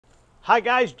Hi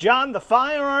guys, John the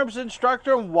Firearms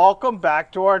Instructor, and welcome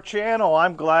back to our channel.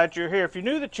 I'm glad you're here. If you're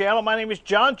new to the channel, my name is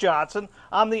John Johnson.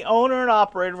 I'm the owner and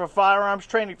operator of a firearms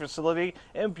training facility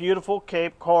in beautiful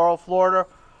Cape Coral, Florida.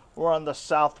 We're on the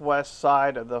southwest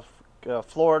side of the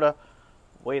Florida,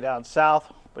 way down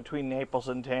south between Naples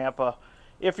and Tampa.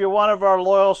 If you're one of our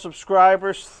loyal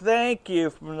subscribers, thank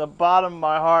you from the bottom of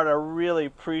my heart. I really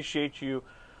appreciate you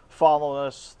following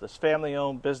us, this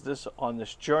family-owned business, on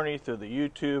this journey through the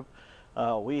YouTube.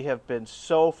 We have been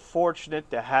so fortunate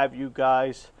to have you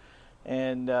guys,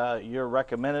 and you're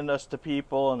recommending us to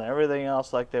people and everything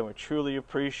else like that. We truly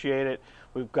appreciate it.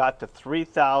 We've got to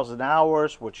 3,000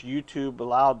 hours, which YouTube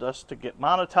allowed us to get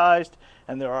monetized,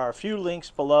 and there are a few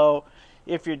links below.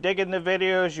 If you're digging the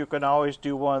videos, you can always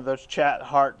do one of those chat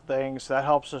heart things. That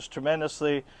helps us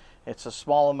tremendously. It's a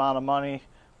small amount of money,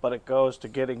 but it goes to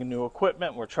getting new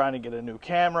equipment. We're trying to get a new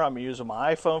camera. I'm using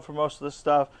my iPhone for most of this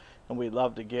stuff, and we'd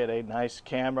love to get a nice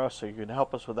camera, so you can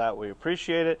help us with that. We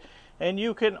appreciate it. And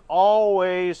you can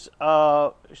always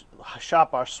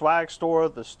shop our swag store.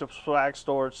 The swag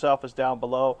store itself is down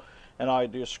below, and all you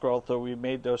do is scroll through. We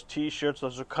made those t-shirts.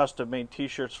 Those are custom-made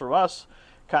t-shirts from us.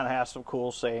 Kind of has some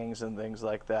cool sayings and things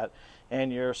like that.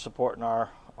 And you're supporting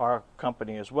our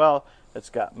company as well. It's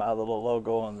got my little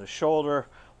logo on the shoulder.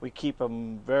 We keep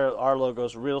them our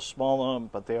logo's real small on them,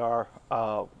 but they are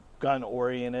gun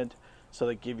oriented, so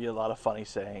they give you a lot of funny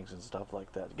sayings and stuff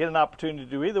like that. Get an opportunity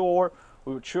to do either or,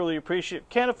 we would truly appreciate it.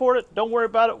 Can't afford it, don't worry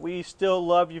about it. We still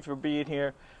love you for being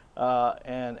here,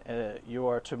 and you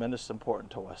are tremendously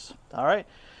important to us. All right.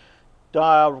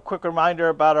 A quick reminder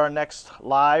about our next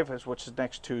live, which is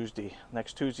next Tuesday.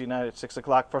 Next Tuesday night at 6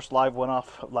 o'clock. First live went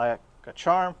off like a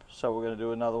charm, so we're going to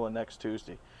do another one next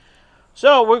Tuesday.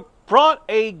 So we brought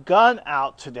a gun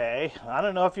out today. I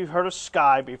don't know if you've heard of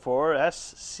SCCY before,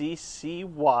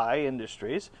 SCCY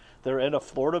Industries. They're in a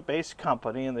Florida-based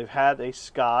company, and they've had a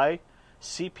SCCY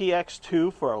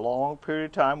CPX2 for a long period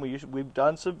of time. We've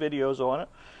done some videos on it,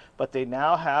 but they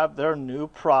now have their new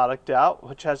product out,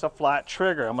 which has a flat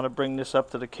trigger. I'm going to bring this up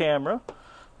to the camera,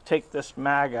 take this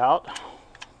mag out,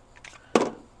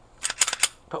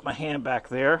 put my hand back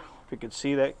there. If you can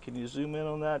see that, can you zoom in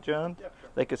on that, John? Yep.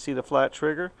 They can see the flat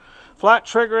trigger. Flat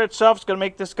trigger itself is going to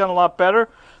make this gun a lot better.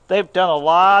 They've done a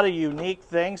lot of unique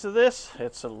things to this.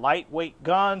 It's a lightweight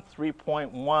gun,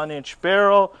 3.1-inch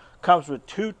barrel, comes with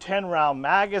two 10-round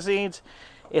magazines.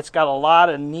 It's got a lot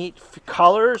of neat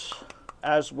colors,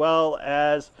 as well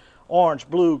as orange,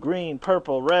 blue, green,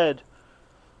 purple, red,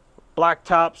 black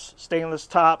tops, stainless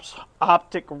tops,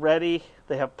 optic ready.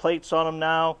 They have plates on them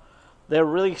now. They're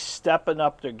really stepping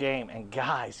up their game, and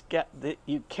guys,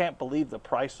 you can't believe the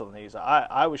price on these.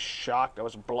 I was shocked. I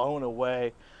was blown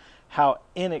away how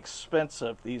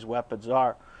inexpensive these weapons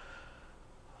are.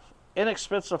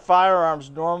 Inexpensive firearms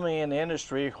normally in the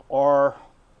industry are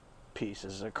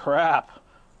pieces of crap,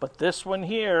 but this one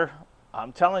here,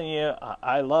 I'm telling you,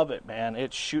 I love it, man.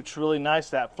 It shoots really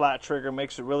nice. That flat trigger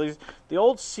makes it really... The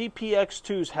old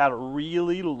CPX2s had a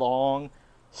really long,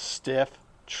 stiff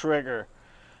trigger,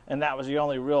 and that was the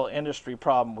only real industry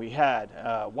problem we had.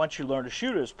 Once you learn to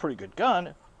shoot it, it's a pretty good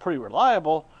gun, pretty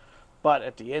reliable, but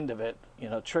at the end of it, you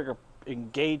know, trigger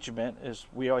engagement is,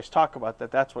 we always talk about that,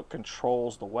 that's what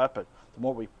controls the weapon. The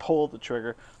more we pull the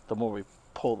trigger, the more we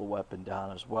pull the weapon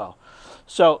down as well.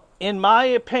 So, in my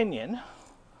opinion,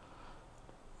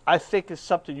 I think it's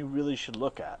something you really should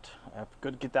look at. If you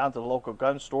could get down to the local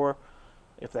gun store,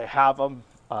 if they have them,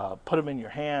 put them in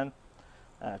your hand.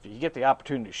 If you get the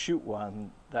opportunity to shoot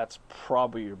one, that's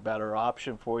probably your better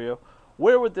option for you.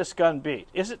 Where would this gun be?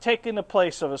 Is it taking the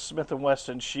place of a Smith &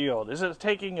 Wesson Shield? Is it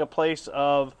taking a place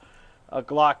of a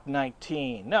Glock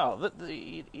 19? No,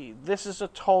 this is a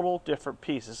total different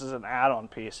piece. This is an add-on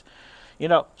piece. You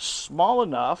know, small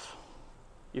enough,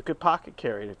 you could pocket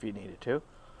carry it if you needed to.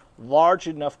 Large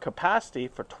enough capacity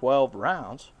for 12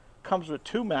 rounds. Comes with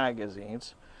 2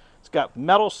 magazines. It's got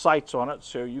metal sights on it,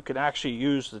 so you can actually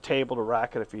use the table to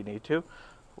rack it if you need to.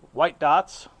 White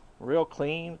dots, real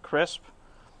clean, crisp.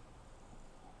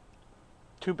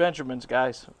 2 Benjamins,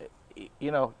 guys.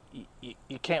 You know,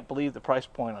 you can't believe the price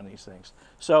point on these things.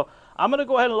 So I'm going to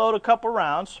go ahead and load a couple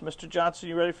rounds. Mr. Johnson,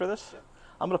 you ready for this? Yeah.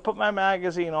 I'm going to put my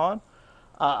magazine on.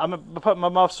 I'm going to put my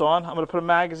muffs on. I'm going to put a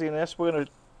magazine in this. We're going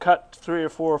to cut 3 or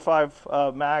 4 or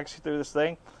 5 mags through this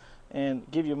thing and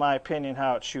give you my opinion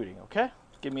how it's shooting, okay?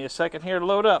 Give me a second here to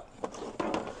load up.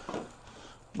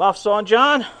 Muffs on,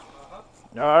 John?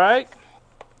 All right.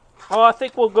 Oh, I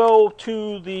think we'll go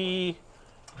to the...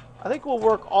 I think we'll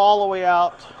work all the way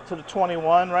out to the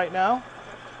 21 right now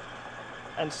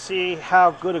and see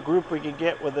how good a group we can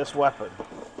get with this weapon.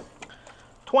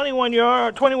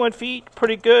 21 feet,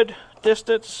 pretty good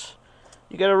distance.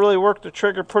 You got to really work the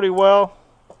trigger pretty well.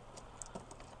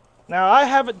 Now, I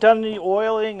haven't done any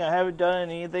oiling. I haven't done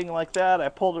anything like that. I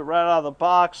pulled it right out of the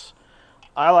box.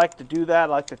 I like to do that. I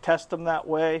like to test them that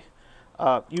way.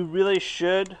 You really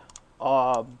should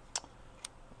oil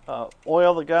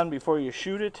the gun before you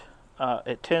shoot it.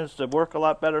 It tends to work a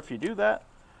lot better if you do that.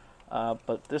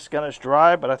 But this gun is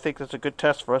dry, but I think that's a good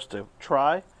test for us to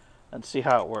try and see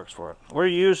how it works for it. We're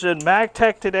using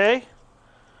MagTech today,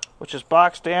 which is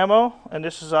boxed ammo, and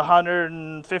this is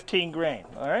 115 grain.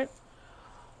 All right,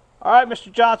 Mr.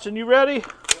 Johnson, you ready?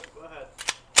 Yep, go ahead.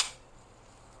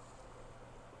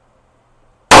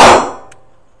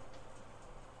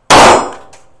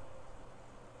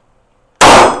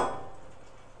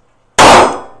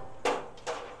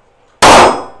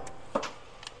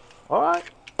 All right,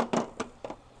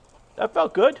 that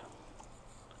felt good.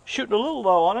 Shooting a little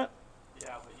low on it.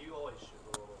 Yeah, but you always shoot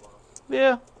a little low.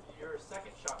 Yeah. Your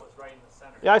second shot was right in the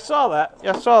center. Yeah, I saw that.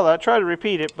 Yeah, I saw that. I tried to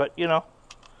repeat it, but you know,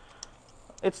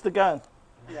 it's the gun.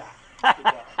 Yeah, it's the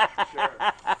gun. Sure.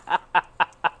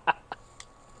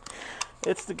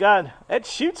 It's the gun. It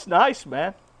shoots nice,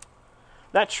 man.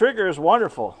 That trigger is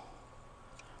wonderful.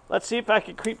 Let's see if I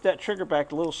can creep that trigger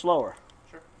back a little slower.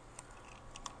 Sure.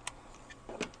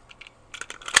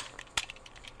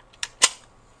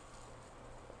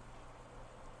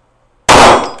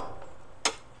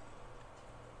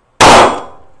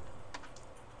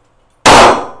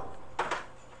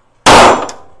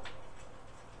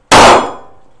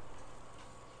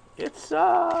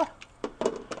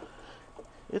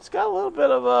 It's got a little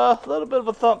bit of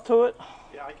a thump to it.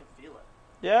 Yeah, I can feel it.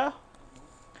 Yeah.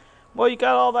 Well, you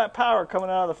got all that power coming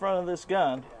out of the front of this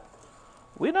gun. Yeah.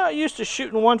 We're not used to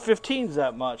shooting 115s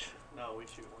that much. No, we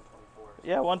shoot 124.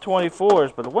 Yeah,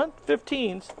 124s, but the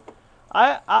 115s,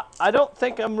 I don't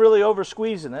think I'm really over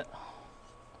squeezing it.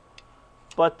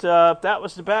 But if that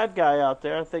was the bad guy out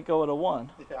there, I think I would have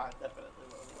won. Yeah, I definitely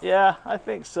will. Yeah, I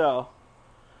think so.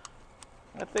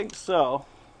 I think so.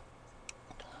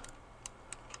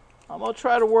 I'm going to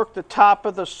try to work the top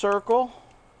of the circle.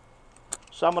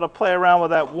 So I'm going to play around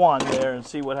with that one there and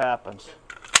see what happens.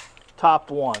 Top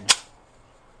one.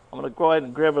 I'm going to go ahead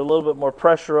and grab a little bit more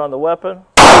pressure on the weapon.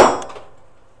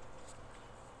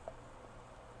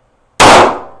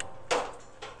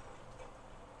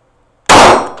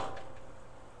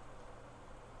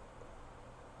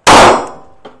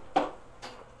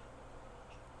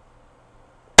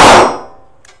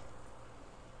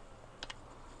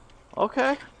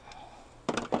 Okay.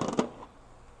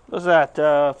 What's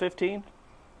that, 15?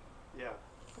 Yeah.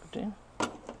 15?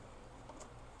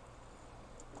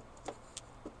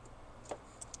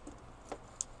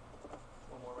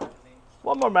 One more magazine.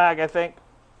 One more mag, I think.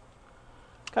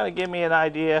 Kind of give me an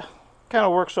idea. Kind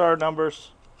of works our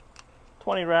numbers.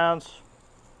 20 rounds.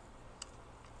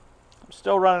 I'm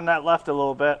still running that left a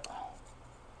little bit.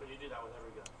 But you do that with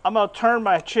every gun. I'm going to turn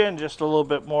my chin just a little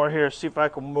bit more here, see if I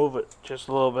can move it just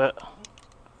a little bit.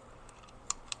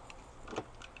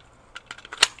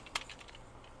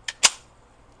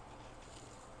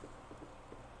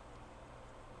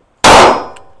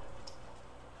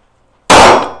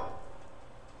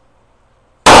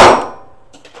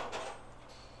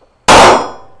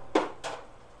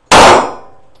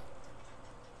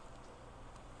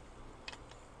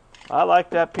 I like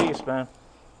that piece, man.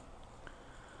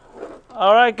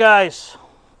 All right, guys.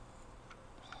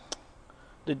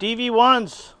 The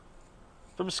DV1s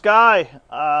from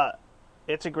SCCY.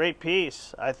 It's a great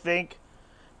piece. I think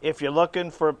if you're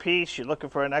looking for a piece, you're looking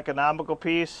for an economical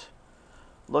piece,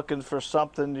 looking for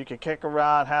something you can kick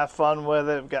around, have fun with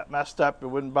it, if it got messed up, it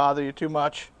wouldn't bother you too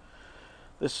much.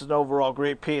 This is an overall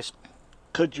great piece.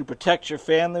 Could you protect your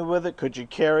family with it? Could you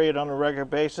carry it on a regular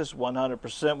basis?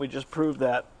 100%. We just proved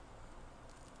that.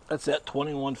 That's at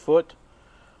 21 foot.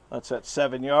 That's at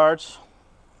 7 yards.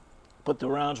 Put the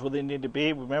rounds where they need to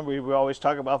be. Remember, we always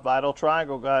talk about vital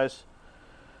triangle, guys.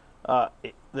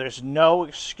 There's no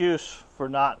excuse for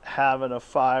not having a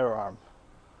firearm.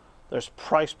 There's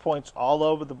price points all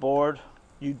over the board.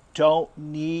 You don't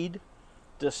need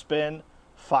to spend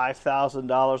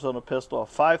 $5,000 on a pistol. A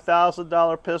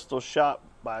 $5,000 pistol shot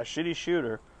by a shitty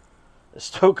shooter is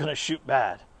still going to shoot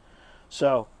bad.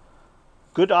 So,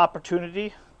 good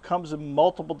opportunity. Comes in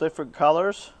multiple different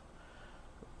colors.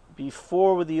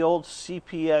 Before, with the old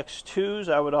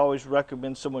CPX2s, I would always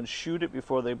recommend someone shoot it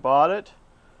before they bought it.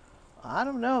 I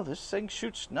don't know, this thing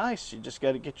shoots nice. You just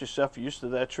got to get yourself used to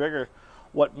that trigger.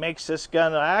 What makes this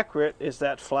gun accurate is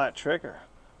that flat trigger.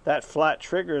 That flat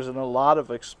trigger is in a lot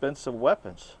of expensive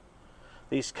weapons.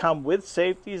 These come with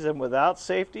safeties and without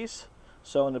safeties.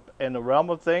 So in the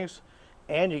realm of things,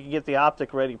 and you can get the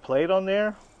optic ready plate on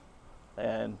there.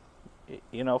 And,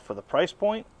 you know, for the price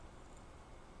point,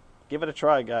 give it a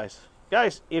try, guys.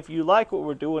 Guys, if you like what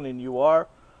we're doing, and you are,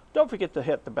 don't forget to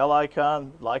hit the bell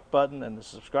icon, like button, and the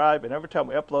subscribe. And every time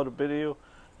we upload a video,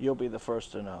 you'll be the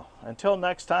first to know. Until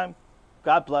next time,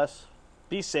 God bless,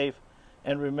 be safe,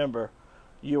 and remember,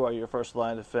 you are your first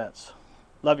line of defense.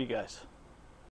 Love you guys.